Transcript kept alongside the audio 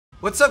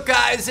What's up,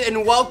 guys,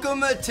 and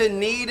welcome to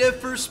Need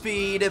for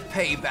Speed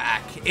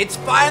Payback. It's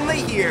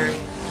finally here.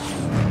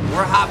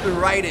 We're hopping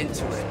right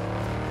into it.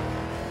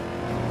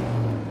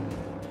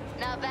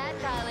 Not bad,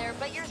 Tyler,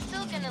 but you're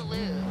still gonna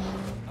lose.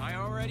 I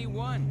already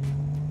won.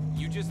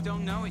 You just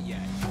don't know it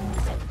yet.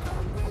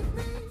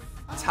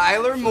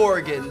 Tyler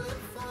Morgan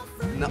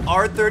in the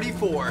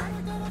R34.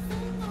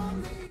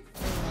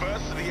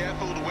 First to the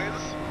airfield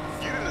wins.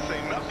 You didn't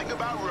say nothing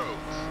about roads.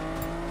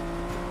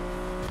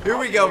 Here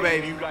we go,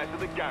 baby. You guys to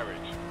the garage.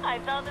 I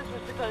thought this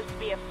was supposed to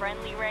be a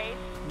friendly race.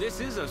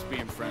 This is us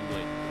being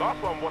friendly. Last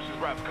one washes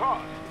Rap's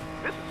cars.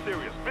 This is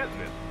serious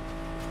business.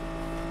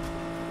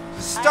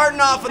 Just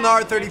starting off on the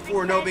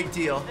R34, no big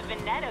deal. The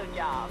Veneto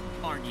job.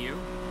 Aren't you?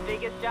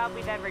 Biggest job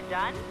we've ever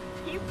done?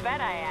 You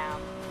bet I am.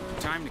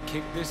 Time to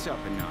kick this up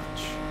a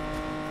notch.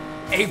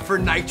 A for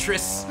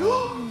nitrous.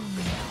 Yo,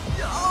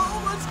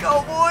 let's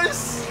go,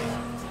 boys.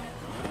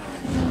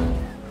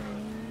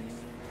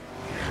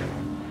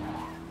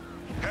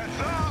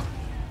 Heads up!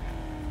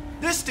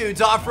 This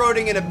dude's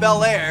off-roading in a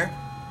Bel Air.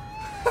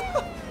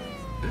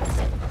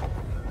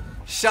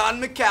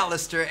 Sean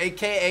McAllister,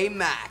 aka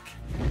Mac.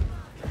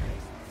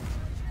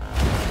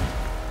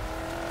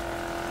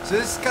 So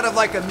this is kind of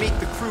like a meet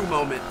the crew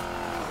moment.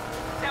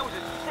 That was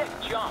a sick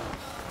jump.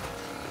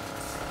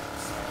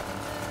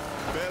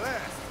 Bel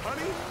Air,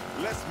 honey,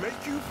 let's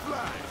make you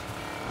fly.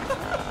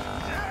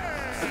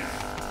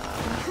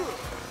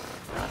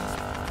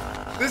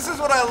 This is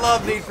what I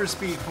love Need for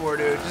Speed for,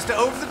 dude. Just to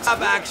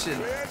over-the-top action.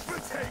 Cleared for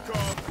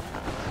takeoff.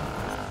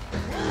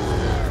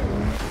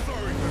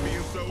 Sorry for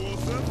being so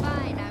awesome.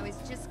 Fine, I was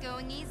just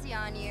going easy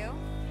on you.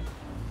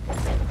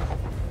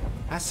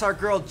 That's our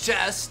girl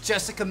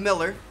Jessica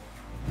Miller.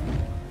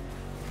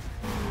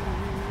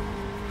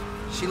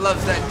 She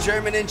loves that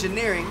German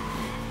engineering.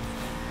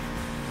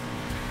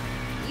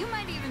 You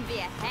might even be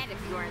ahead if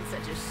you weren't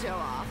such a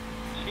show-off.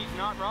 She's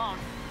not wrong.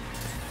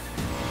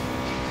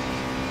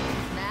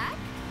 Mac?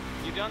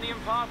 You done the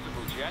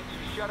impossible, Jet.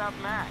 You shut up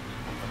Mac.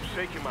 I'm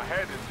shaking my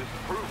head in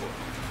disapproval.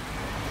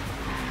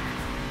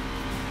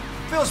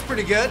 Feels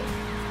pretty good.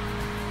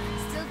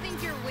 Still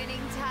think you're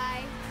winning,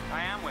 Ty?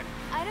 I am winning.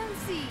 I don't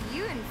see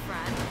you in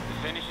front.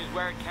 The finish is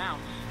where it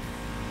counts.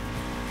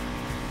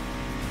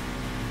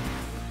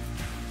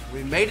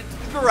 We made it to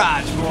the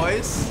garage,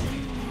 boys.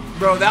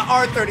 Bro, that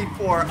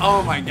R34,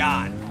 oh my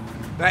god.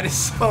 That is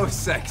so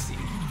sexy.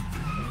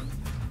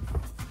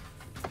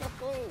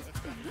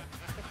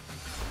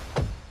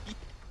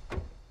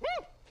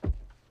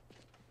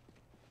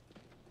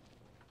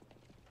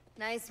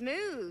 Nice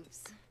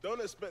moves.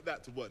 Don't expect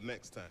that to work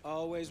next time.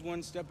 Always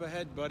one step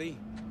ahead, buddy.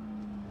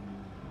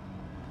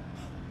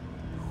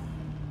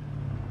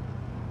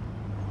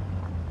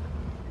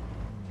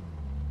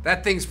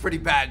 That thing's pretty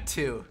bad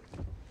too.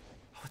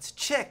 Oh, it's a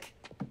chick.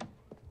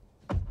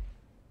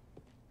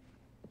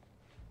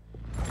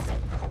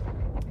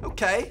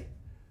 Okay.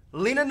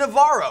 Lena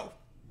Navarro.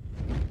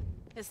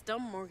 It's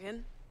done,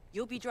 Morgan.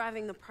 You'll be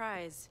driving the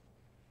prize.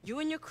 You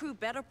and your crew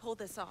better pull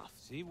this off.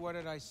 See, what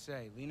did I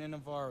say? Lena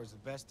Navarro is the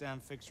best damn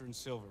fixer in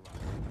Silver Rock.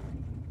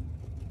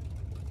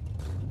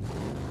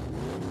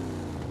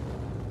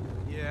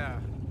 Yeah.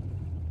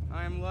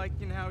 I'm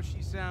liking how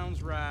she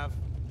sounds, Rav.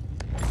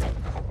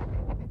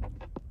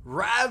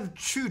 Rav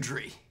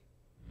Choudry.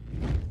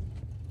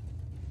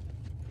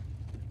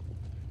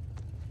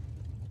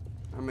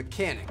 Our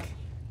mechanic.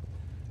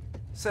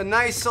 It's a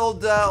nice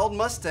old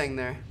Mustang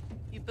there.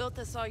 You built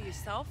this all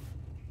yourself?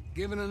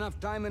 Given enough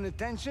time and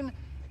attention,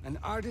 an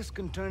artist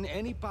can turn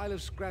any pile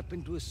of scrap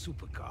into a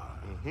supercar.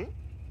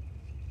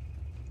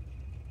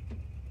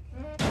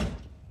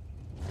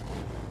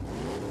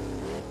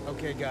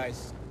 Okay,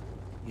 guys.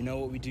 You know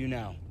what we do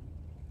now.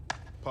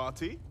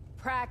 Party?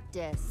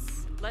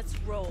 Practice. Let's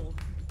roll.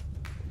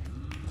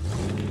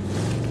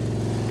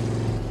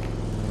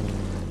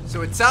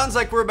 So it sounds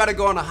like we're about to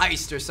go on a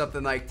heist or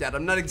something like that.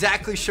 I'm not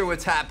exactly sure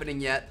what's happening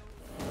yet.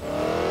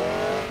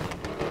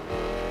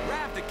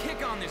 Rav, the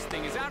kick on this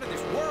thing is out of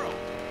this world.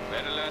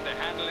 Better learn to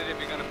handle it if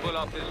you're gonna pull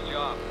off this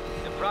job.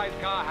 The prize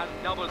car has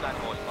double that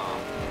horsepower.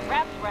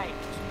 Rap's right.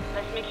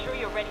 Let's make sure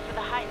you're ready for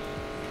the heist.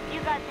 You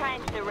got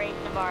time to the race,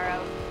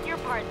 Navarro. Your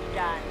part's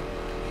done.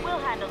 We'll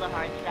handle the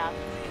hard stuff.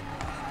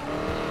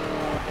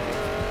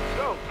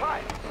 So,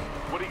 Ty,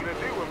 what are you gonna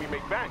do when we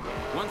make bank?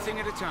 One thing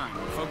at a time.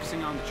 We're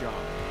focusing on the job.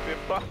 Been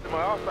busting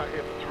my ass out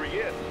here for 3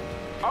 years.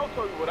 I'll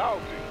tell you what I'll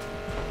do.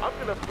 I'm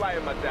gonna fly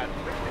in my dad's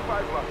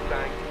 65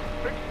 Mustang,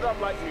 fix it up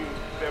like new,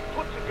 then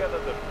put together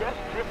the best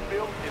drift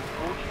film in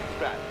Fortune's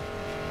Valley.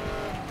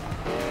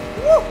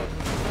 Woo!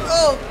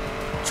 Oh!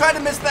 Tried to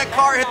miss that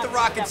car, hit the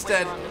rock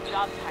instead. On the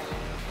job, Tyler.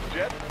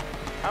 Jet,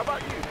 how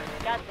about you?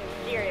 Got some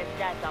serious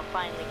debts I'll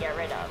finally get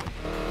rid of.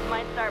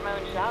 Might start my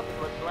own shop with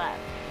what's left.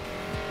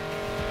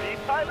 See,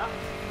 Tyler?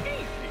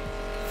 Easy.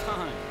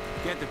 Fine.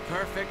 Get the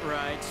perfect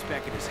ride,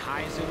 spec it as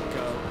high as it'll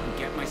go, and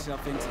get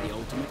myself into the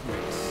ultimate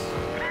race.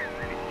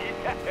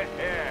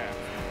 Yeah,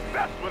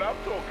 that's what I'm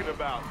talking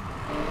about.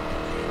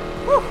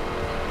 Woo!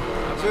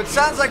 So it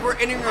sounds like we're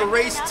entering a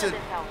race Out to of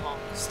this hellhole.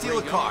 steal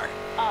a car.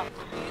 Up.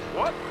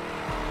 What?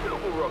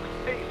 Silver Rock's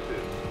aces.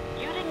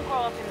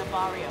 grow up in the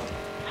barrio.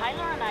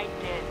 Tyler and I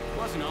did.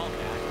 Wasn't all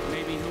bad.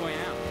 Maybe who I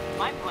am.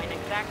 My point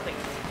exactly.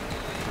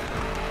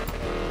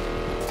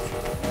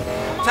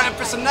 Time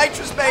for some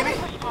nitrous, baby.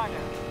 Push harder.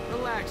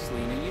 Relax,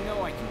 Lena. You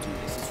know I can do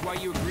this. It's why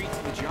you agreed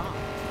to the job.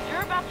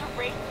 You're about to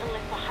race and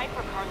lift a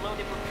hypercar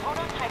loaded with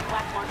prototype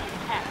black market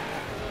tech.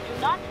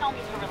 Do not tell me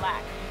to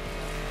relax.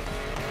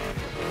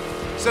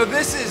 So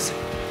this is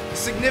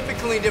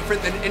significantly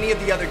different than any of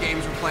the other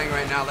games we're playing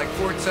right now, like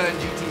Forza and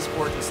GT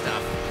Sport and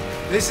stuff.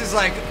 This is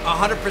like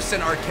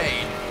 100%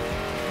 arcade.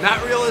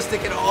 Not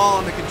realistic at all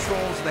on the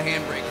controls of the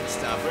handbrake and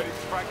stuff. Ready to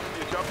practice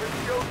your jumping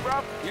skills,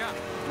 bruv? Yeah.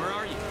 Where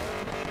are you?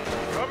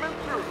 Coming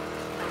through.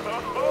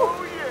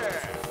 Oh,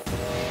 yeah.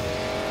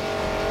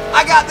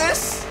 I got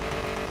this!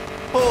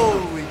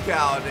 Holy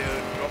cow, dude.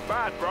 Not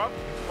bad, bruv.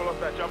 Pull off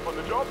that jump on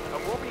the job,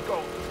 and we'll be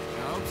golden.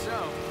 I hope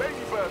so.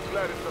 Baby bird's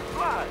learning to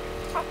fly.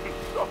 I'm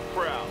so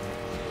proud.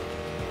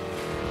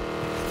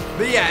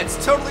 But yeah, it's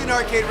totally an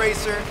arcade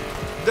racer.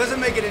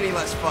 Doesn't make it any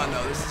less fun,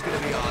 though. This is going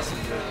to be awesome,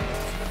 dude.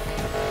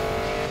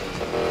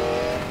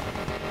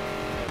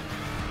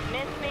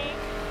 Miss me?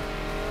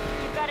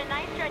 You've got a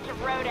nice stretch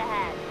of road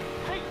ahead.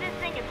 Push this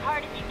thing as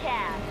hard as you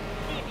can.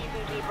 See if you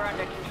can keep her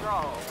under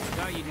control.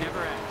 Thought you'd never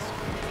ask.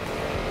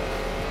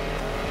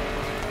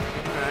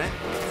 Alright.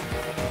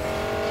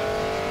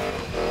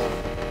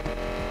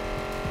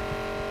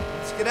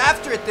 Let's get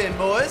after it then,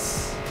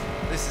 boys.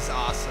 This is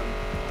awesome.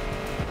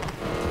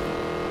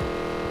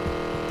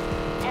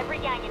 Every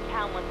gang in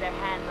town wants their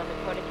hands on the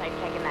prototype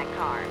tech in that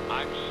car.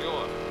 I'm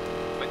sure.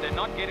 But they're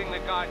not getting the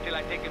car till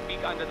I take a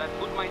peek under that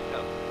hood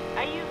myself.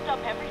 I used up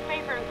every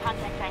favor and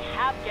contact I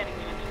have getting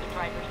you into the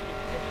driver's seat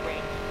for this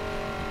race.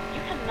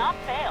 You cannot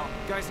fail.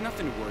 Guys,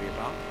 nothing to worry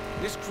about.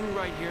 This crew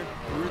right here,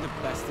 we're the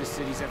best this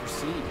city's ever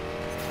seen.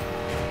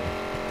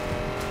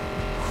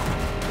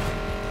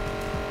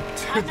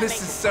 Dude,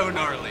 this is so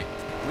gnarly.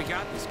 We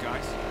got this,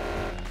 guys.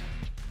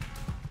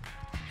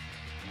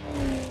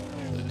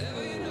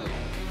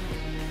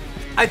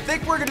 I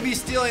think we're going to be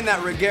stealing that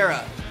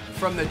Regera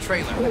from the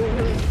trailer.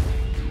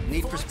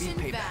 Need for Speed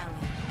Fortune Payback. Valley,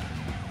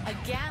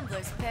 a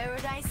gambler's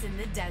paradise in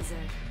the desert.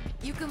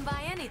 You can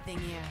buy anything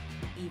here,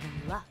 even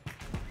luck.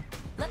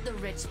 Let the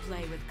rich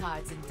play with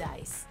cards and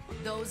dice.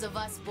 Those of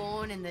us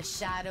born in the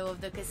shadow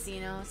of the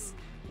casinos,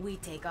 we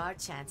take our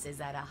chances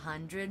at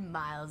 100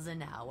 miles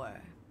an hour.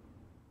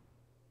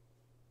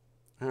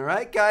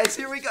 Alright, guys,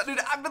 here we go. Dude,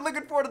 I've been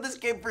looking forward to this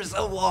game for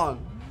so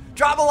long.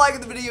 Drop a like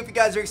in the video if you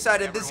guys are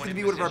excited. This is going to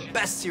be one of our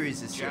best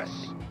series this year.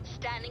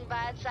 Standing by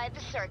outside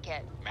the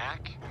circuit.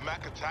 Mac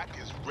Attack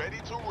is ready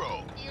to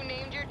roll. You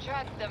named your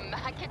truck the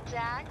Mac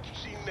Attack?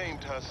 She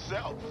named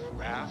herself.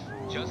 Raph,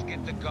 just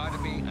get the car to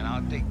me and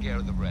I'll take care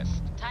of the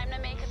rest. Time to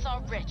make us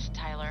all rich,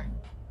 Tyler.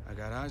 I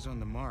got eyes on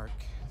the mark.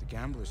 The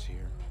gambler's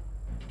here.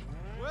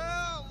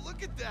 Well,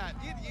 look at that.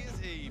 It is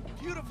a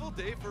beautiful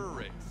day for a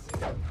race.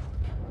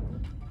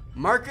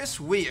 Marcus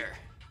Weir.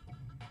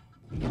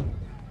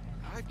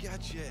 I've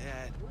got you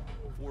at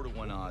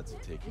 4-to-1 odds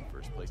of taking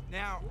first place.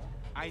 Now,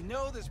 I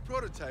know this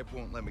prototype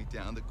won't let me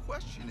down. The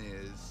question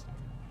is,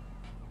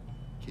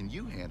 can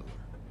you handle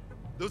her?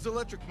 Those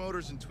electric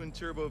motors and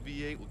twin-turbo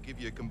V8 will give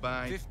you a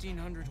combined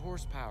 1,500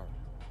 horsepower.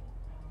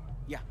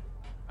 Yeah,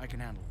 I can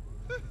handle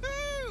it.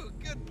 Woohoo!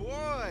 Good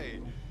boy!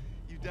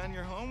 You've done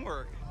your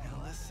homework.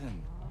 Now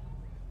listen,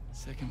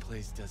 second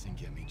place doesn't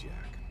get me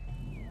jack.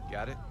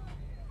 Got it?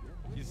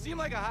 You seem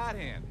like a hot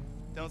hand.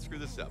 Don't screw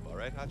this up, all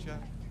right,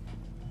 hotshot?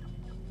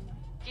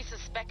 Do you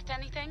suspect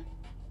anything?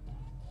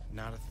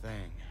 Not a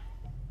thing.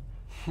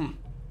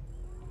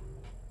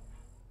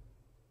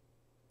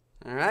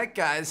 Alright,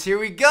 guys, here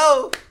we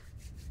go.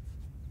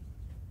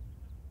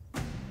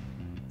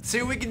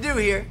 See what we can do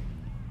here.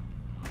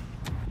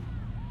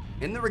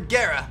 In the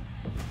Regera.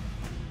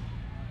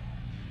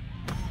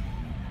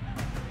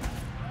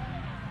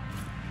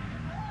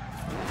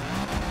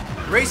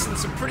 Racing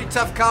some pretty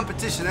tough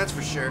competition, that's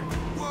for sure.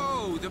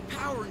 Whoa, the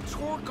power and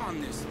torque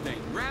on this thing.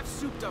 Raph's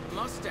souped up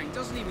Mustang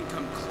doesn't even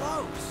come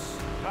close.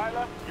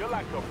 Tyler, you're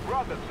like a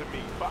brother to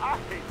me, but I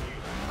hate you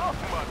so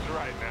much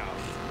right now.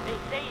 They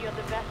say you're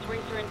the best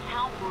racer in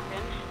town,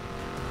 Morgan.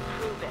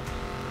 Prove it.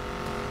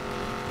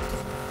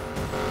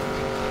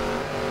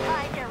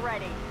 Ty, get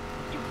ready.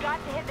 You've got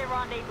to hit the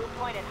rendezvous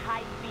point at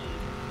high speed.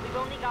 We've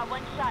only got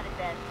one shot at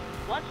this.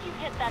 Once you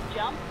hit that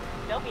jump,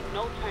 there'll be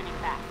no turning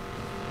back.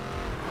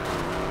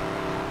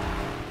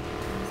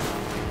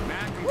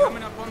 Mac, I'm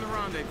coming up on the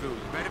rendezvous.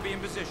 You better be in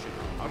position.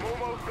 I'm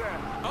almost there.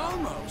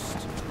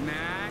 Almost.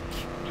 Mac.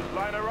 Just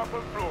line her up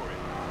and floor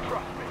it.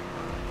 Trust me.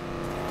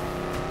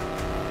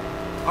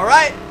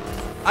 Alright,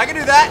 I can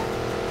do that.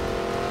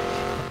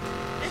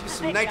 This Use is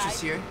some it, nitrous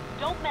guys. here.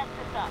 Don't mess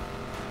this up.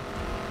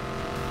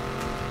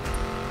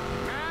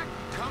 Mac,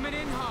 coming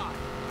in hot.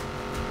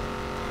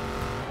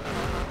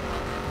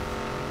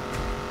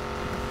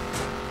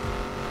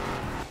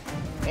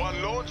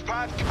 One launch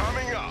pad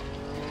coming up.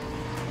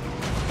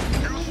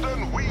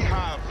 Houston, we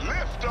have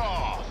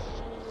liftoff.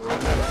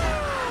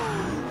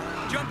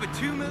 Jump a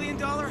 $2 million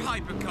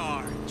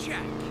hypercar.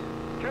 Check.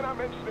 Can I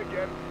mention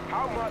again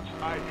how much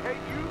I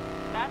hate you?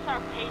 That's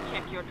our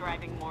paycheck you're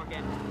driving,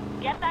 Morgan.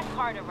 Get that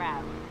car to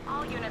Rav.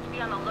 All units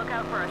be on the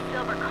lookout for a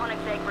silver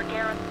Koenigsegg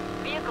Regera.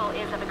 Vehicle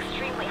is of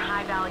extremely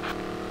high value.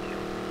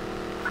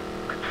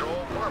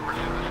 Control, we're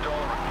pursuing the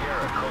stolen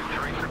Regera, code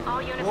 3.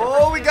 All units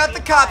Whoa, we got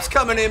the cops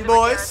coming in,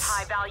 boys.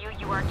 High value.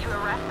 You are to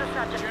arrest the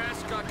subject.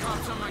 Jess, got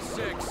cops on my 6.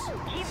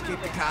 Keep Escape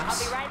moving. the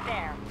cops. I'll be right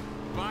there.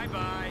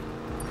 Bye-bye.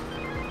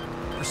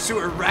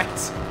 Pursuer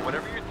wrecked.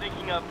 Whatever you're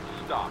thinking of,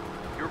 stop.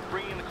 You're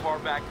bringing the car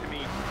back to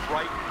me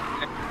right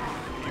now.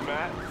 You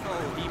mad?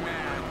 Oh, he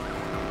mad.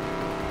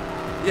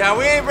 Yeah,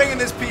 we ain't bringing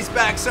this piece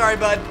back. Sorry,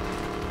 bud.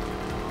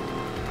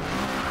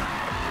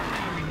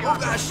 Oh,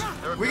 gosh.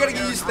 We gotta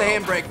get used to the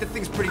handbrake. That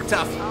thing's pretty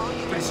tough.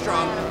 Pretty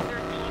strong. Adam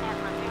 13 has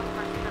resumed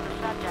pursuit of the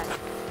subject.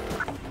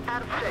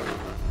 Adam 6.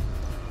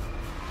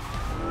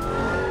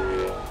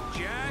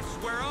 Jess,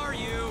 where are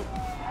you?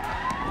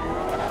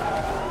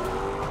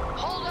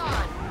 Hold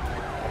on.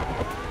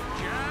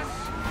 Jess?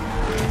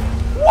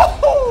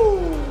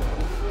 Woohoo!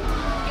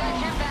 Got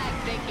your back,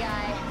 big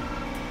guy.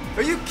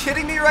 Are you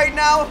kidding me right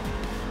now?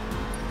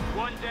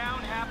 One down,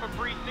 half a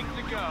precinct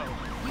to go.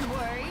 You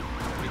worried?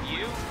 With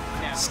you?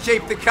 Never.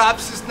 Escape the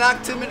cops just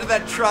knocked him into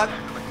that truck.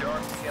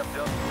 McDark,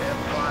 BMW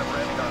M5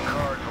 landing on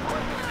cars.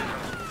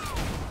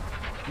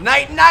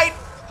 Night, night.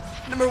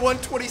 Number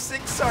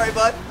 126. Sorry,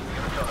 bud.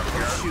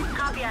 Oh, shoot.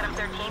 Copy Adam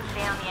 13,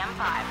 stay on the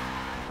M5.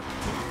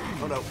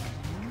 Oh, no.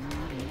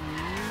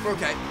 We're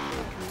okay.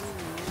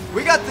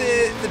 We got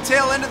the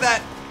tail end of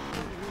that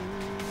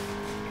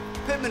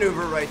pit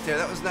maneuver right there.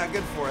 That was not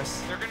good for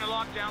us. They're gonna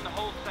lock down the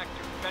whole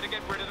sector. Better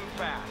get rid of them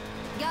fast.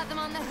 Got them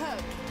on the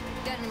hook.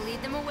 Gonna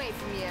lead them away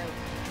from you.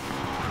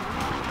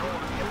 Control,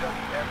 the BMW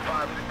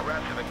M5 is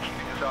aggressive and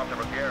keeping us off the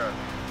Regera.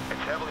 It's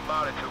heavily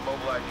mounted to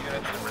immobilize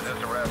units and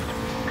resist arrest.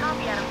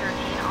 Copy Adam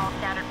 13, all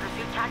standard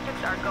pursuit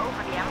tactics are go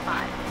for the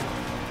M5.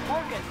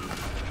 Morgan.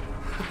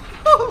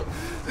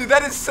 Dude,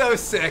 that is so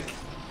sick.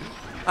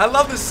 I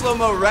love the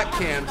slow-mo wreck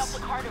cams.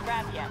 The car to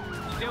Rav yet.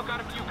 Still got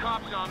a few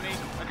cops on me.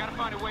 I gotta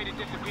find a way to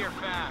disappear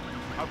fast.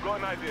 I've got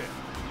an idea.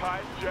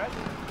 Ty, Jess,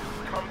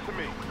 come to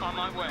me. On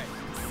my way.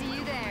 See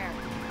you there.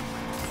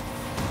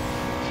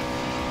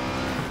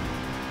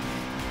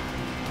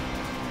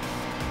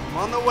 I'm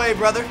on the way,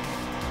 brother.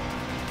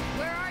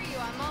 Where are you?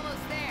 I'm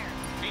almost there.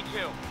 Me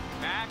too.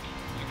 Mac,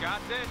 you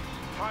got this?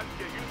 Time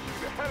to get you two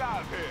the hell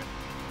out of here.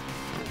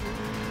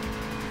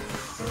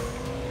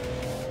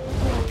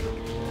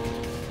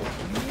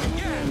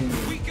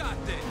 Yeah, we got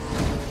this.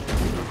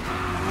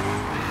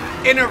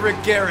 In a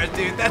Regera,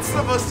 dude. That's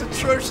the most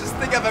atrocious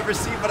thing I've ever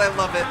seen, but I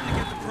love it. Time to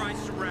get the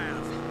price to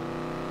Rav.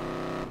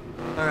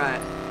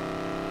 Alright.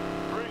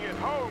 Bring it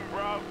home,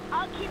 bro.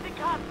 I'll keep the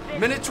cops busy.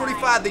 Minute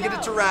 25, they get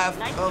it to Rav.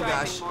 Nice Oh, driving,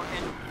 gosh.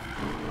 Morgan.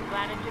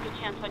 Glad I took a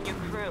chance on your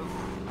crew.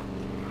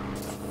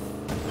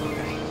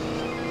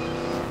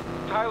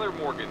 Tyler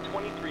Morgan,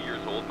 23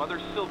 years old, mother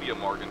Sylvia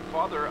Morgan,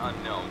 father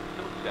unknown.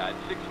 So sad,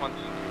 6 months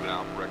in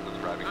juvenile for reckless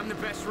driving. I'm the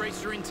best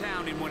racer in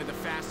town in one of the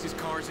fastest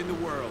cars in the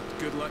world.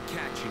 Good luck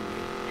catching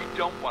me. You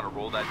don't want to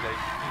roll that day.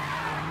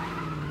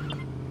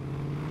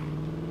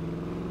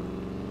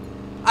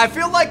 I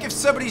feel like if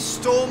somebody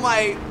stole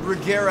my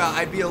Regera,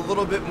 I'd be a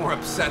little bit more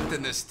upset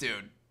than this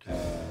dude.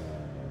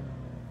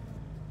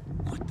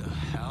 What the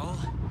hell?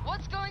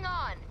 What's going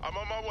on? I'm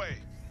on my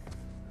way.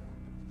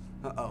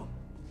 Uh-oh.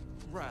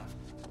 Rav.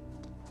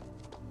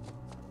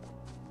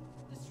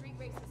 The street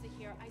races are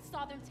here. I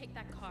saw them take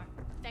that car.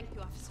 Thank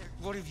you, officer.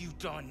 What have you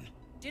done?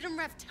 Didn't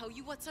Rev tell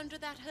you what's under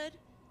that hood?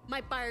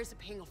 My buyers are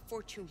paying a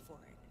fortune for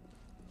it.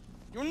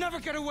 You'll never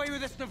get away with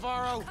this,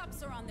 Navarro.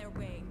 Cops are on their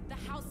way. The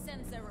house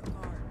sends their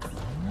regards.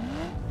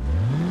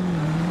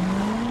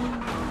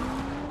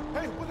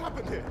 Hey, what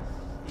happened here?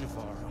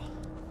 Navarro.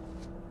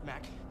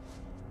 Mac,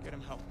 get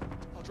him help.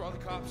 I'll draw the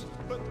cops.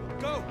 But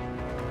go!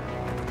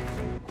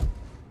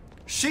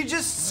 She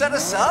just set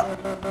us up?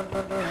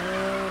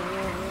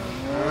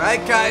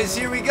 Alright, guys,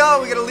 here we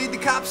go. We gotta lead the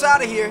cops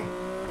out of here.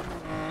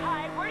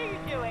 Hi, what are you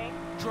doing?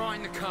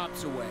 Drawing the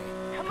cops away.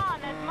 Come on,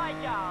 that's my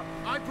job.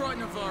 I brought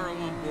Navarro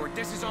on board.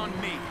 This is on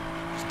me.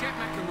 Just get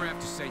Mac and Rav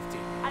to safety.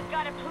 I've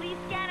got a police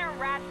scanner and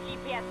Rav's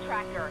GPS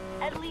tracker.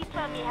 At least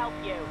let me help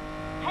you.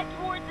 Head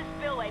towards the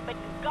spillway, but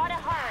you've gotta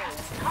hurry.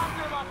 Cops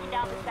are locking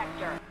down the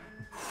sector.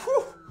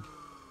 Whew.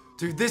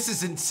 Dude, this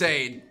is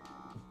insane.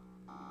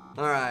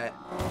 Alright.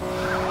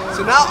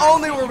 So not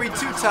only were we 2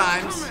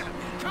 times,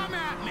 Come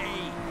at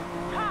me!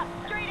 Cops,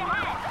 straight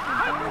ahead.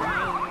 Take the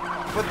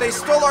right. but they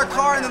stole our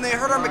car and then they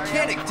hurt our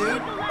mechanic,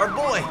 dude. Our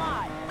boy.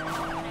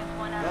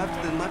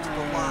 Left and left of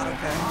the lot,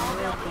 okay.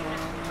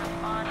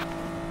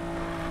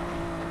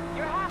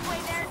 You're halfway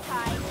there,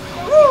 Ty.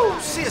 Woo!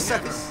 See ya,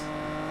 suckers.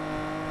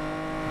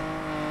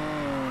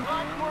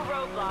 Lots more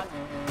roadblocks.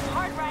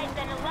 Hard right,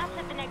 then a left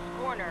at the next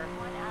corner.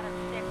 1 out of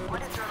 6.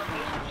 What is your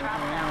location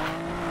travel now?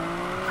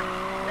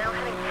 Now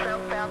heading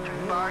southbound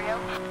through Barrio.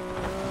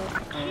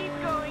 Keep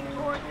going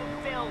towards the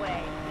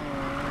spillway.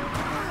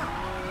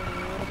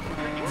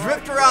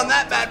 Drift around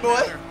that bad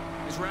boy.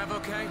 Is Rav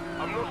okay?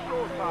 I'm not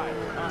sure, Ty.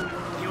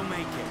 He'll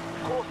make it.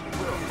 Of course he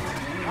will.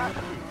 Have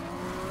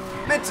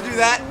to. Meant to do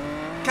that.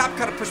 Cop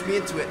kind of pushed me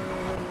into it.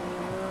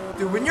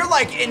 Dude, when you're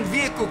like in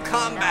vehicle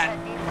combat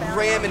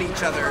ramming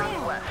each other,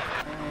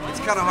 it's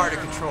kind of hard to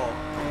control.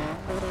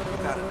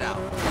 Without a doubt.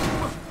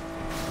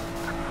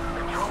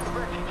 Control the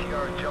red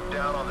TTR and jump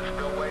down on the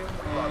spillway. We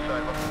lost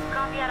sight of them.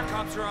 Copy, Adam.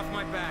 Cops are off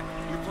my back.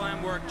 Your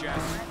plan worked, Jess.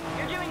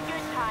 You're doing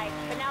good, Ty,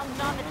 but now's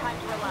not the time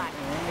to relax.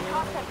 The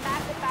cops have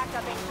massive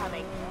backup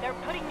incoming. They're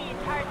putting the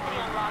entire city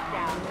on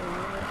lockdown.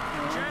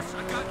 Jess,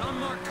 I got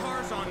unmarked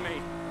cars on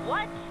me.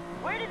 What?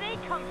 Where do they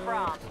come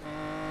from?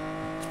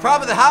 It's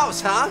probably the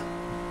house, huh?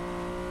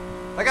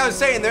 Like I was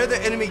saying, they're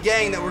the enemy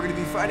gang that we're going to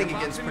be fighting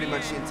against pretty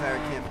much the entire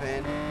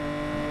campaign.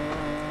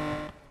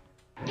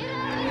 Get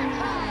out of your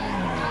car!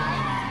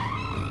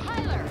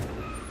 Tyler!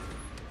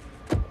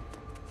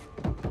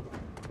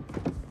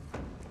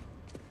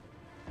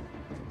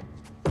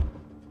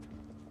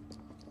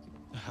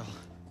 The hell?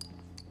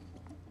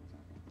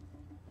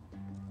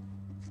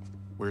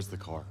 Where's the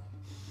car?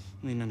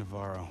 Lena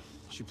Navarro.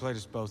 She played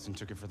us both and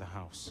took it for the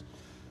house.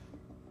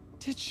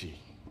 Did she?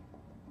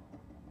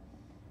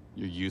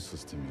 You're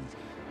useless to me.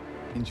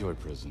 Enjoy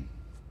prison.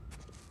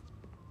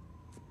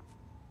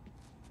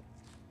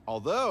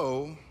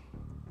 Although,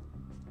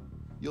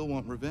 you'll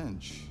want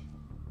revenge.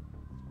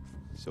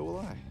 So will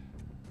I.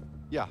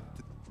 Yeah,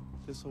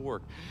 this'll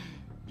work.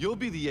 You'll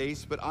be the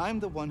ace, but I'm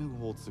the one who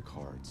holds the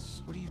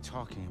cards. What are you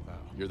talking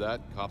about? Hear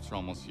that? Cops are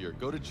almost here.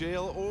 Go to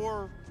jail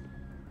or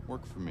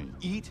work for me.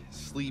 Eat,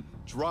 sleep,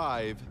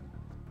 drive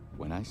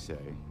when I say,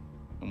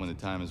 and when the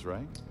time is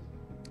right,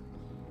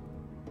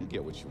 you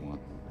get what you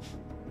want.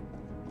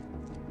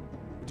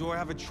 Do I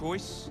have a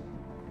choice?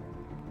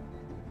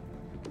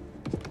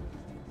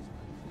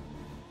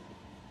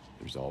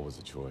 There's always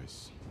a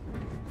choice.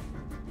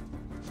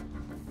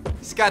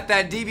 He's got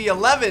that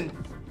DB11.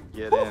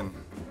 Get in.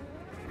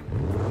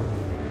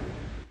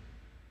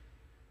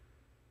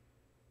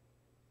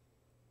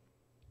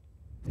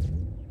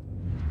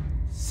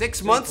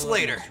 Six months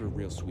later. For a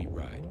real sweet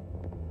ride.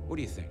 What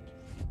do you think?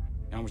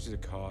 How much does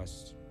it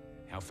cost?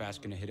 How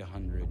fast can I hit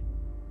 100?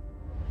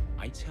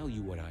 I tell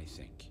you what I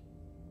think.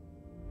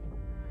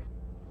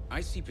 I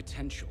see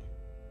potential.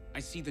 I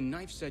see the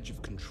knife's edge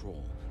of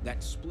control.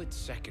 That split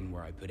second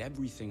where I put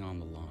everything on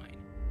the line.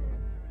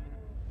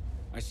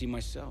 I see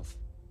myself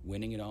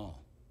winning it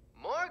all.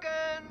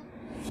 Morgan!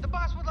 The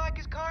boss would like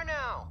his car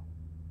now.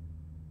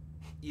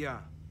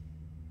 Yeah.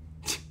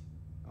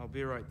 I'll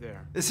be right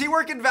there. Is he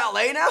working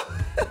valet now?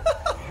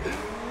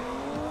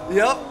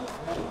 Yep.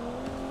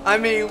 I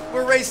mean,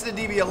 we're racing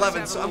the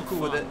DB11, so I'm cool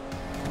with it.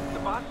 The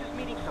boss is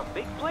meeting some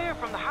big player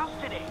from the house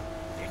today.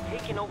 They're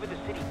taking over the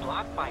city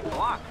block by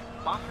block.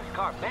 Boss's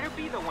car better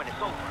be there when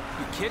it's over.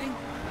 You kidding?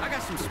 I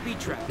got some speed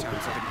trap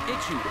times I've been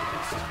itching to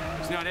test.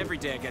 It's not every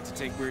day I get to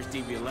take Weir's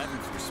DB11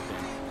 for a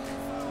spin.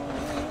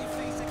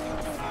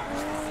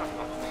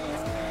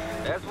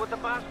 That's what the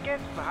boss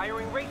gets for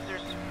hiring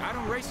racers. I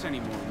don't race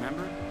anymore,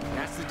 remember?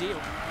 That's the deal.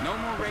 No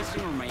more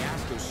racing or my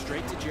ass goes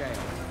straight to jail.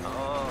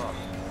 Oh,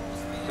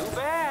 too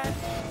bad.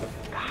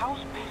 The house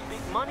pays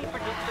big money for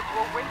dudes to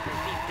throw racers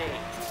these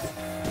days.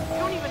 You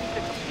don't even need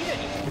to compete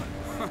anymore.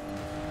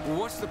 Well,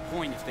 what's the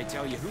point if they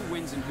tell you who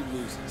wins and who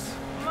loses?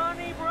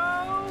 Money,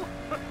 bro!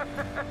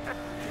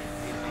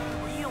 It'd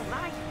be real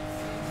nice.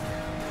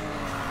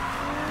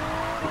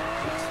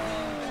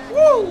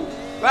 Woo!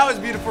 That was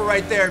beautiful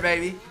right there,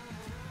 baby.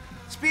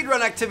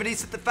 Speedrun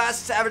activities at the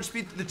fastest average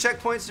speed through the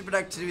checkpoints. Super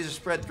activities are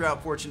spread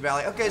throughout Fortune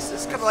Valley. Okay, so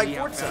it's kind of like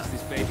Forza. How fast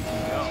this baby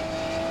can go.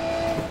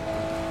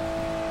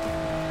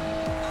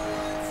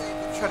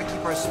 Try to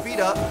keep our speed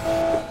up.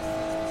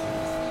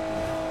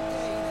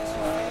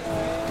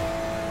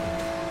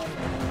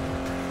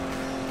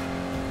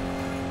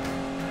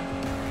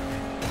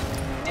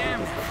 Damn,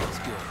 that feels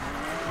good.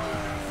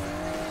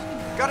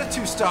 Got a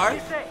 2-star. What do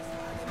you say?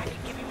 I can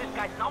give you this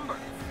guy's number.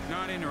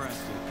 Not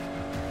interested.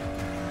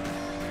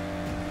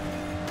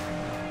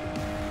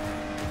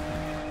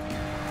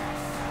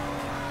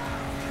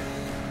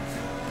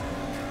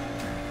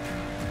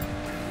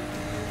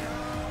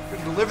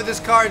 Deliver this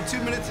car in 2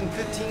 minutes and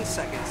 15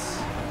 seconds.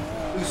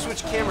 Ooh,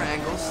 switch camera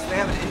angles. They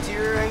have an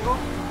interior angle?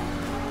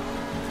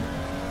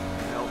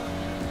 Nope.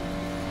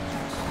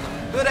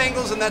 Good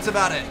angles, and that's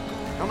about it.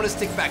 I'm gonna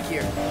stick back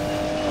here.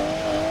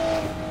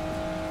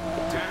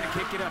 Time to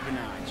kick it up a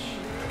notch.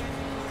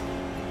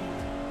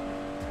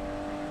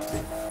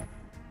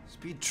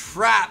 Speed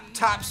trap.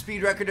 Top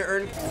speed record to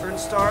earn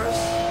stars.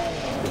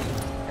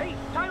 Hey,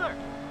 Tyler.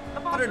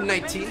 The boss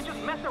 119. doesn't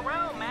just mess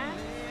around, man.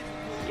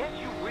 Guess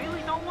you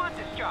really don't want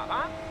this job,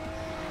 huh?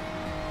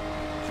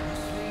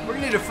 We're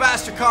gonna need a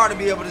faster car to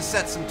be able to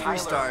set some 3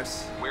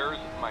 stars. Where's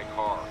my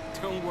car?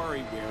 Don't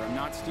worry, Weir. I'm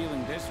not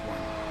stealing this one.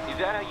 Is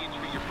that how you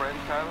treat your friends,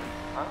 Tyler?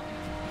 Huh?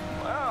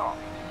 Well,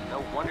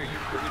 no wonder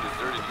your crew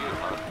deserted you,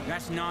 huh?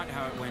 That's not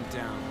how it went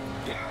down.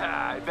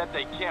 Yeah, I bet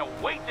they can't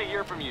wait to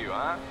hear from you,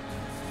 huh?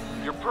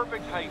 Your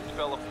perfect heist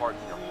fell apart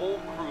and your whole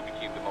crew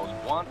became the most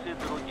wanted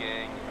little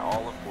gang in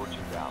all of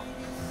Fortune Valley.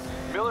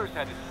 Miller's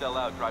had to sell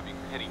out driving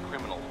petty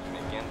criminals to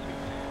make ends meet.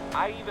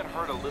 I even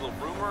heard a little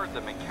rumor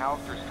that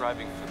McAllister's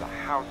driving for the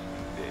house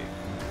these days.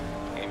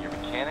 And your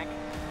mechanic?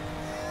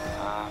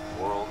 Ah,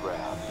 poor old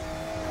Ravs.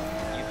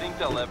 You think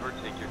they'll ever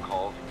take your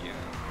calls again.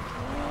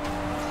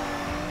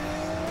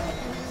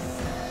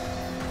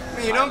 I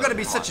mean, you don't gotta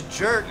be such a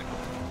jerk.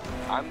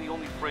 I'm the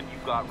only friend you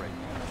got right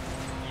now.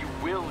 You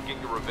will get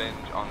your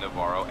revenge on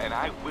Navarro, and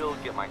I will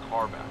get my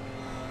car back.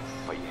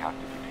 But you have to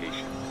be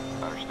patient,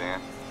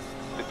 understand?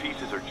 The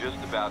pieces are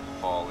just about to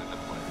fall into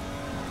place.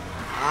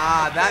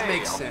 Ah, that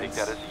makes sense. I'll take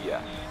that as a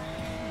yes.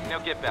 Now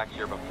get back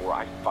here before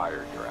I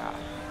fire your ass.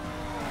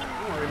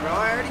 Don't worry, bro.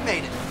 I already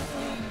made it.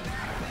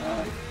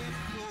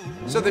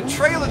 So the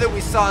trailer that we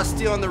saw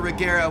stealing the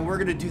Regera, we're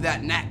gonna do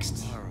that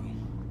next.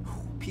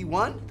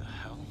 P1?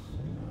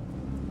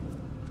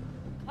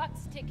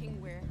 Clock's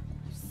ticking. Where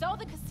you sell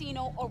the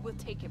casino, or we'll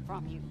take it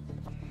from you.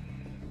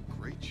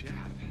 Great chat.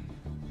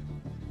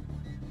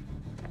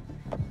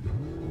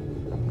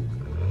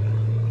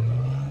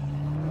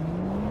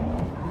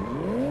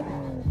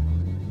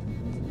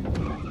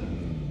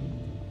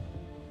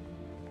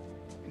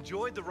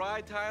 Enjoyed the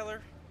ride,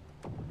 Tyler?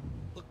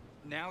 Look,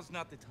 now's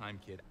not the time,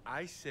 kid.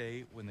 I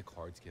say when the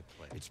cards get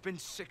played. It's been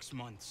 6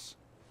 months.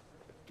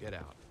 Get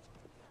out.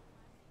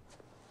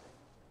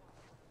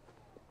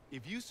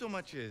 If you so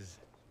much as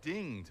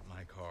dinged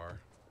my car,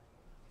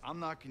 I'm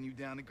knocking you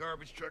down to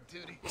garbage truck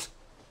duty.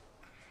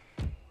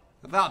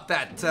 About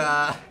that,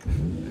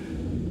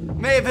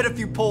 may have hit a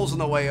few poles on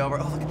the way over.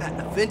 Oh, look at that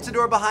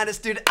Aventador behind us,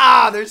 dude.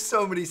 Ah, there's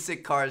so many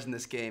sick cars in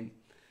this game.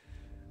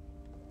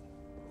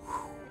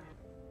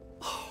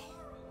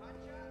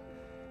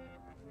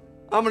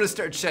 I'm gonna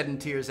start shedding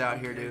tears out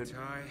here, dude.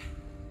 Time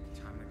to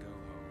go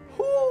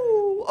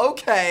home. Whoo,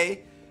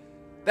 okay.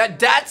 That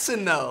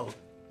Datsun, though.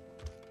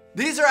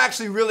 These are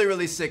actually really,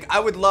 really sick.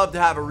 I would love to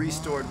have a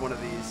restored one of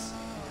these.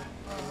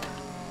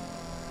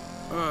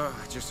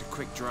 Just a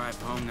quick drive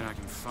home, then I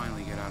can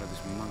finally get out of this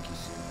monkey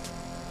suit.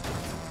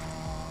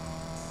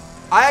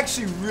 I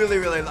actually really,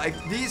 really like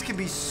these. Can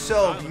be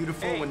so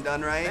beautiful when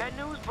done right. Bad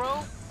news,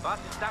 bro. Boss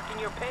is stocking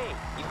your pay.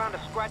 He found a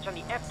scratch on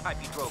the F-Type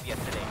you drove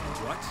yesterday.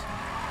 What?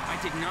 I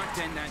did not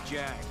dent that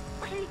Jag.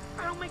 See,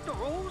 I don't make the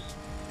rules.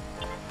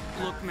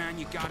 Look, man,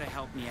 you gotta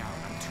help me out.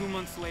 I'm 2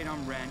 months late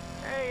on rent.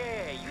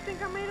 Hey, you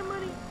think I made of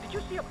money? Did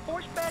you see a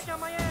Porsche badge on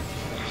my ass?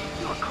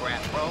 You're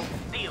crap, bro.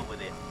 Deal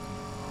with it.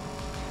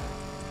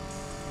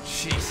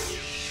 Jeez.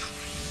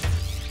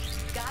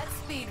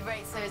 Godspeed,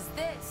 racers.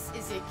 This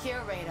is your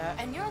curator,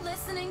 and you're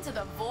listening to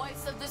the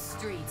voice of the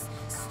streets,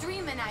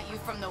 streaming at you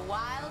from the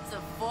wilds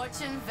of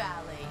Fortune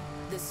Valley.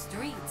 The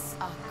streets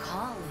are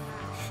calling.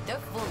 They're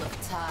full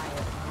of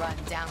tired,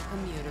 run-down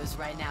commuters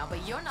right now,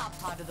 but you're not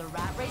part of the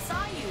rat race,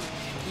 are you?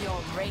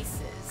 You're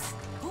racers.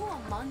 Who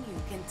among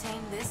you can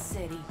tame this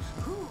city?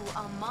 Who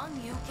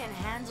among you can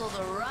handle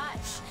the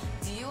rush?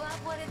 Do you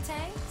have what it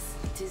takes?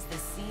 'Tis the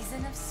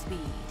season of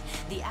speed.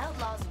 The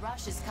Outlaws'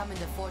 rush is coming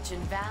to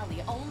Fortune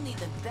Valley. Only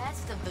the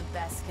best of the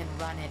best can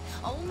run it.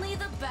 Only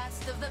the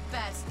best of the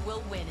best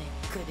will win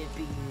it. Could it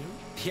be you?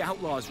 The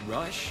Outlaws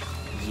rush?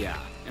 Yeah,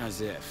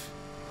 as if.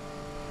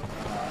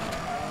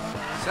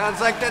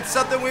 Sounds like that's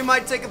something we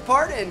might take a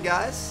part in,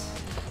 guys.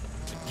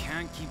 I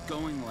can't keep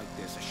going like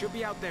this. I should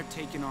be out there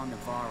taking on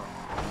Navarro.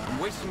 I'm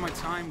wasting my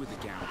time with the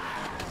gambler.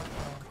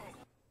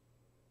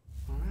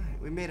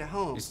 Alright, we made it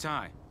home. It's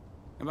Ty.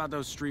 About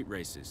those street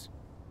races.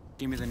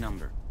 Give me the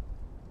number.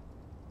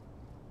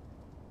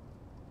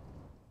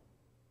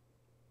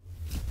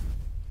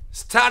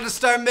 It's time to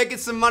start making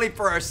some money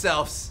for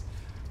ourselves.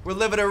 We're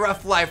living a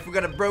rough life. We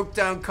got a broke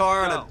down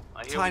car and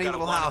a tiny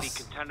little house.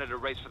 Be contender to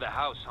race for the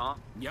house, huh?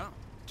 Yeah.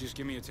 Just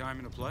give me a time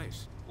and a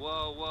place.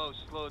 Whoa,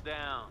 slow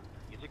down.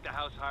 You think the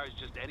house hires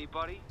just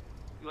anybody?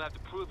 You'll have to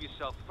prove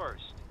yourself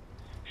first.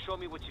 Show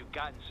me what you've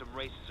got in some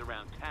races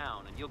around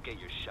town, and you'll get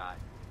your shot.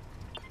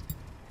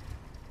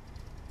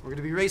 We're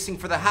gonna be racing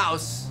for the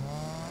house.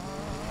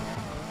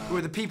 Who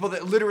are the people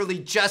that literally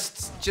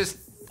just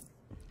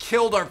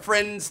killed our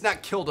friends,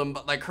 not killed them,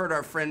 but like hurt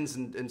our friends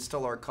and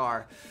stole our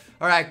car.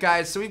 All right,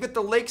 guys, so we've got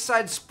the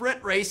Lakeside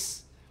Sprint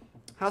Race.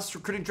 House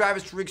recruiting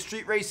drivers to rig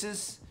street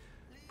races.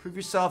 Prove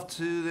yourself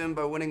to them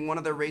by winning one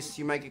of their races.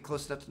 You might get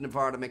close enough to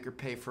Navarro to make her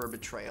pay for a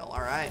betrayal.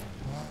 All right.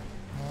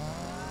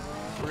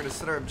 So we're gonna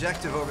set our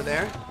objective over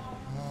there.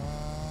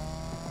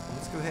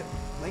 Let's go hit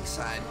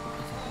Lakeside.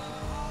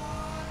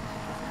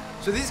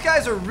 So these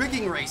guys are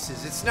rigging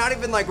races. It's not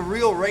even like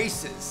real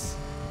races.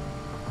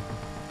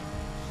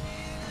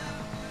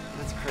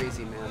 That's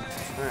crazy, man.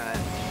 All right.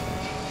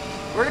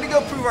 We're gonna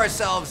go prove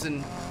ourselves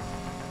and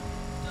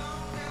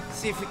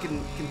see if we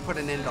can put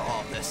an end to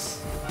all of this.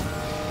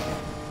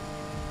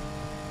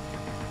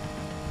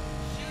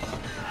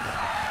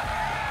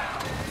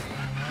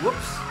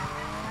 Whoops.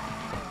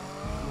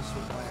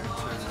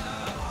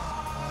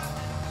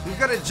 We've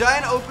got a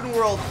giant open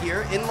world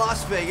here in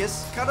Las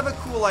Vegas. Kind of a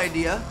cool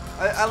idea.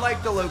 I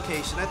like the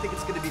location. I think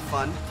it's going to be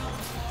fun.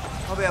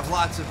 Probably have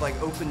lots of like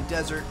open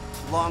desert,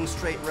 long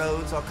straight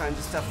roads, all kinds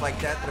of stuff like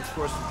that. But of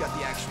course, we've got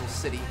the actual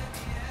city.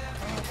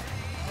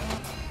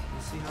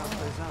 Let's see how it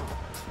plays out.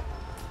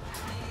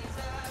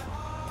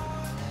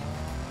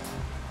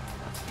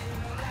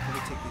 Let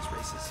me take these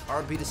races.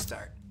 RB to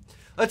start.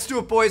 Let's do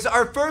it, boys.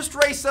 Our first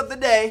race of the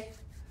day.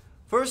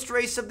 First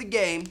race of the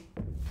game.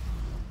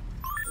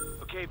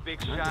 Okay,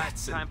 big shot.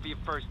 Time for your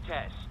first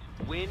test.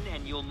 Win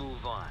and you'll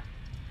move on.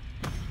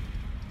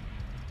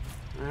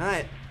 All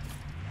right.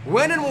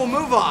 Win and we'll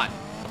move on.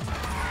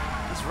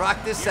 Let's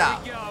rock this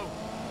out.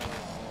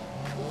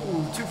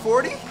 Ooh,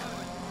 240?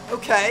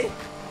 Okay.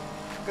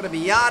 Got a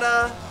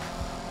Miata,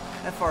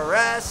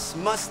 FRS,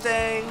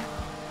 Mustang.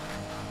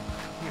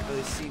 Can't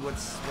really see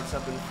what's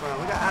up in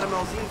front. We got Adam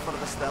LZ in front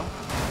of us though.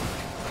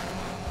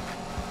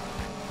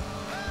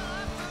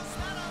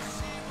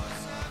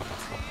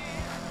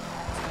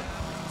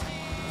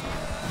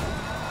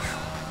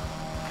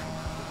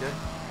 Good.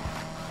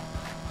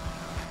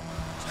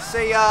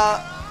 Say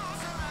a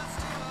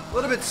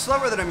little bit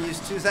slower than I'm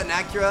used to. Is that an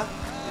Acura?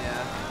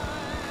 Yeah.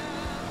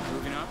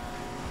 Moving up.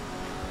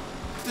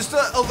 Just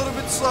a little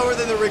bit slower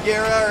than the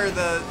Regera or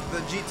the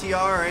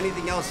GTR or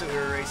anything else that we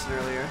were racing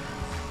earlier.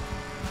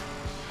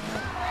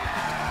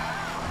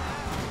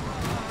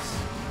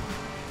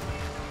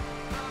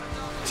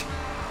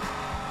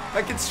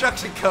 My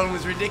construction cone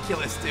was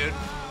ridiculous, dude.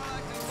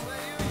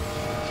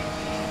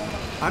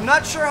 I'm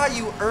not sure how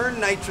you earn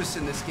nitrous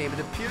in this game. It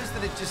appears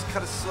that it just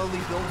kind of slowly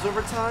builds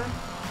over time.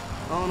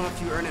 I don't know if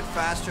you earn it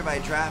faster by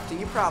drafting.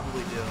 You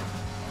probably do.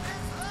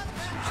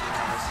 That's usually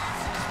how this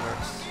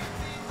works.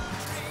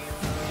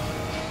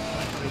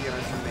 20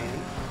 yards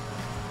remaining.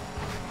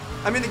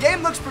 I mean, the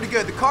game looks pretty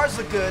good. The cars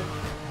look good.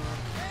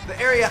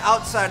 The area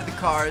outside of the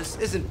cars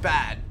isn't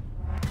bad.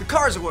 The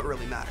cars are what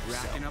really matters.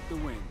 Racking up the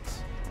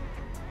wins.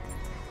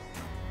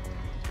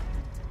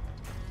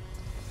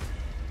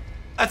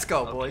 Let's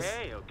go, boys.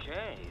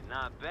 Okay,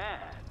 not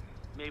bad.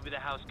 Maybe the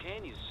house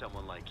can use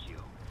someone like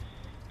you.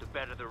 The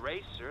better the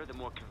racer, the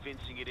more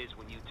convincing it is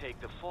when you take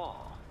the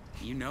fall.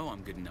 You know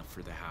I'm good enough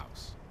for the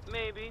house.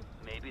 Maybe,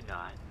 maybe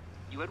not.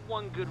 You had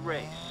one good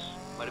race.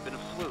 Might have been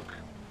a fluke.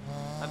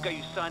 I've got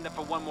you signed up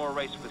for one more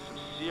race with some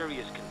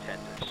serious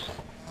contenders.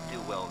 Do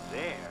well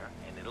there,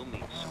 and it'll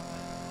mean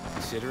something.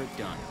 Consider it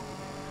done.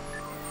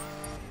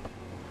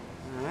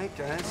 All right,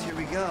 guys, here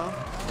we go.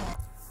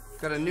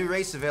 Got a new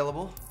race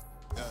available.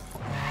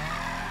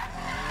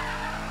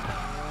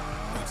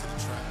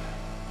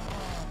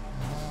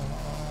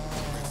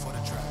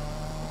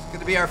 It's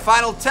gonna be our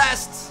final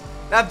test.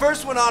 That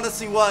first one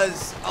honestly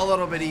was a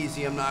little bit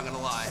easy, I'm not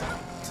gonna lie.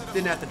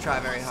 Didn't have to try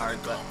very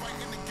hard, but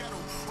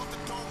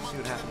see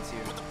what happens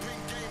here.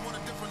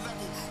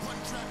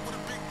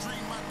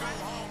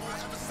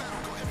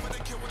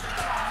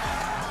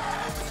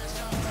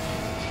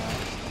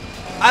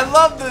 I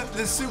love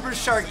the Super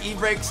Shark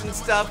e-brakes and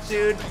stuff,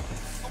 dude.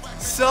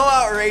 So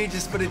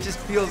outrageous, but it just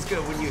feels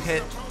good when you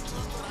hit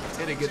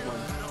a good one.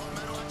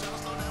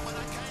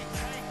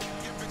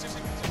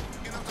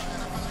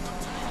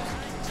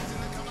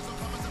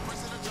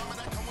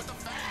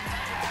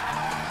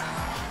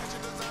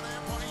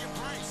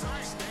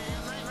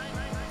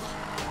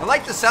 I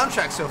like the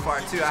soundtrack so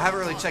far too. I haven't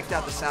really checked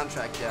out the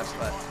soundtrack yet,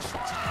 but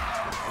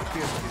it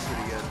appears to be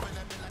pretty good.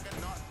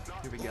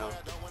 Here we go.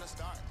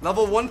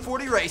 Level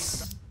 140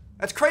 race.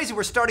 That's crazy.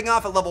 We're starting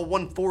off at level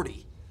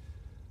 140.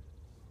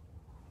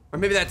 Or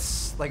maybe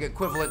that's like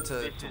equivalent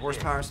to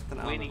horsepower or something.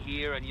 I don't Win know.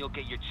 here and you'll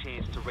get your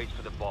chance to race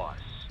for the boss.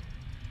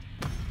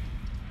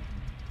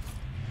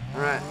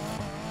 All right.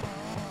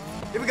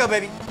 Here we go,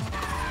 baby.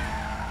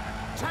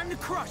 Time to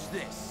crush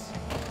this.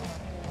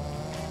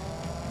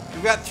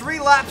 We've got 3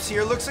 laps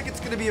here. Looks like it's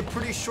going to be a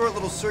pretty short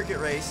little circuit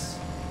race.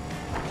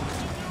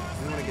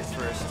 We want to get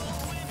first.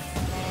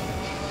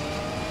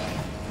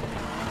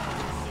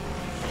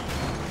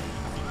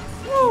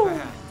 Woo!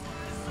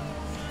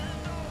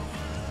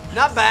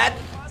 Not bad.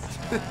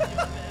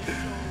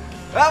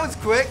 That was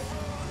quick.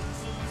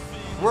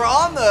 We're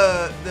on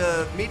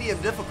the medium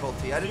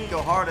difficulty. I didn't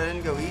go hard, I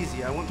didn't go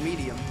easy. I went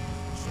medium.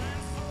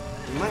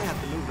 We might have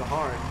to move to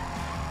hard.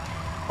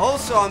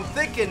 Also, I'm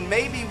thinking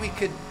maybe we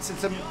could,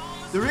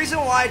 the reason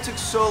why it took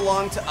so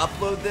long to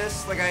upload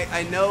this, like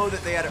I know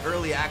that they had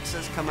early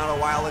access come out a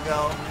while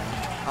ago,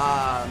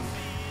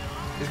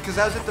 is because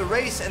I was at the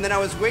race and then I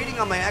was waiting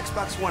on my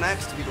Xbox One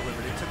X to be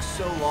delivered. It took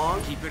so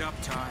long. Keep it up,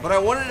 Ty. But I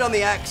wanted it on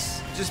the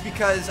X just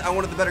because I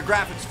wanted the better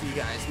graphics for you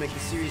guys, make the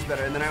series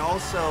better. And then I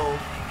also,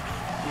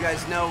 you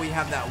guys know we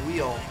have that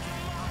wheel.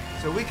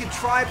 So we could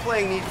try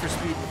playing Need for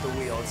Speed with the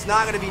wheel. It's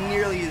not going to be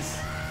nearly as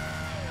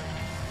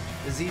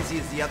easy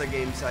as the other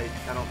games, I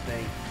don't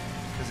think.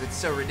 Because it's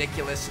so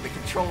ridiculous and the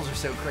controls are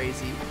so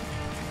crazy.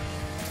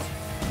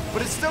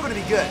 But it's still going to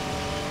be good.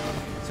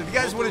 So if you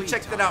guys want to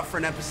check that out for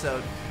an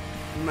episode,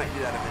 we might do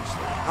that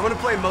eventually. I'm going to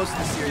play most of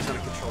the series on a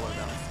controller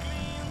though.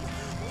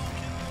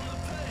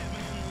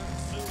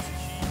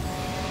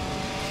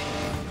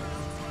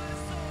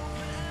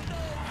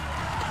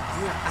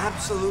 We are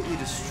absolutely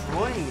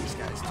destroying these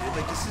guys, dude.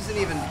 Like this isn't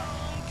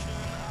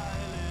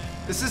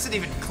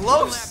even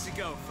close. Have to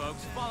go,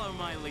 folks. Follow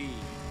my lead.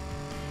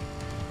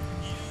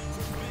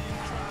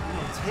 We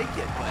don't take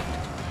it, but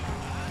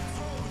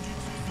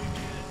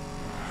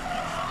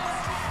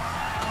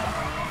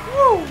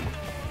woo!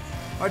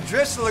 Our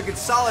drifts are looking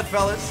solid,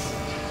 fellas.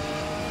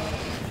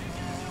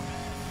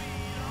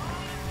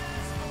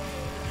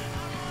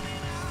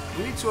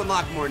 We need to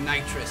unlock more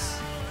nitrous.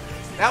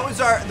 That was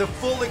the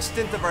full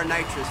extent of our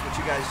nitrous, which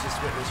you guys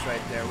just witnessed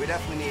right there. We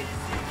definitely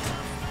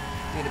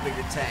need a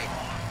bigger tank.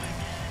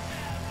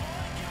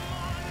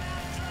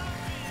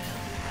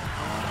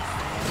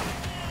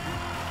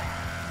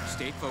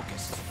 Stay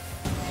focused.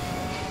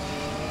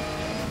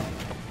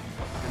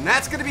 And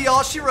that's gonna be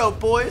all she wrote,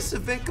 boys.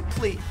 Event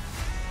complete.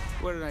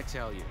 What did I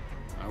tell you?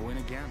 I win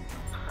again.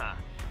 Huh.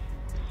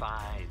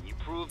 Fine. You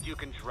proved you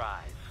can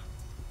drive.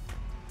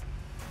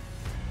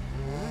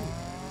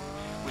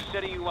 We're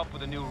setting you up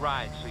with a new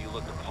ride so you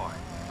look the part.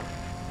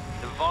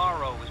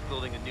 Navarro is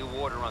building a new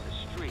order on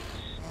the streets,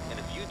 and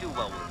if you do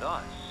well with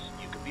us,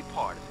 you can be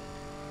part of it.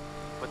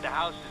 But the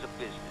house is a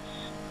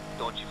business.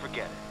 Don't you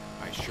forget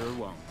it. I sure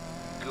won't.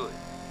 Good.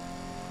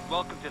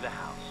 Welcome to the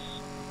house.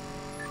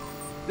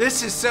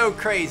 This is so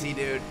crazy,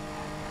 dude.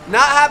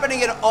 Not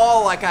happening at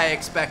all like I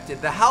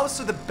expected. The house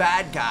of the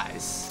bad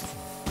guys.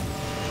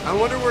 I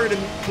wonder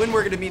when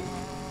we're gonna meet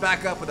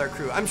back up with our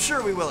crew. I'm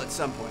sure we will at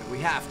some point. We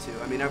have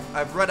to. I mean,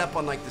 I've read up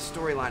on like the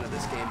storyline of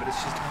this game, but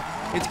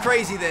it's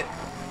crazy that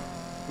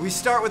we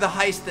start with a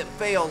heist that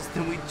fails,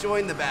 then we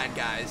join the bad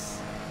guys.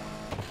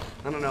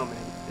 I don't know,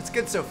 man. It's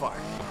good so far.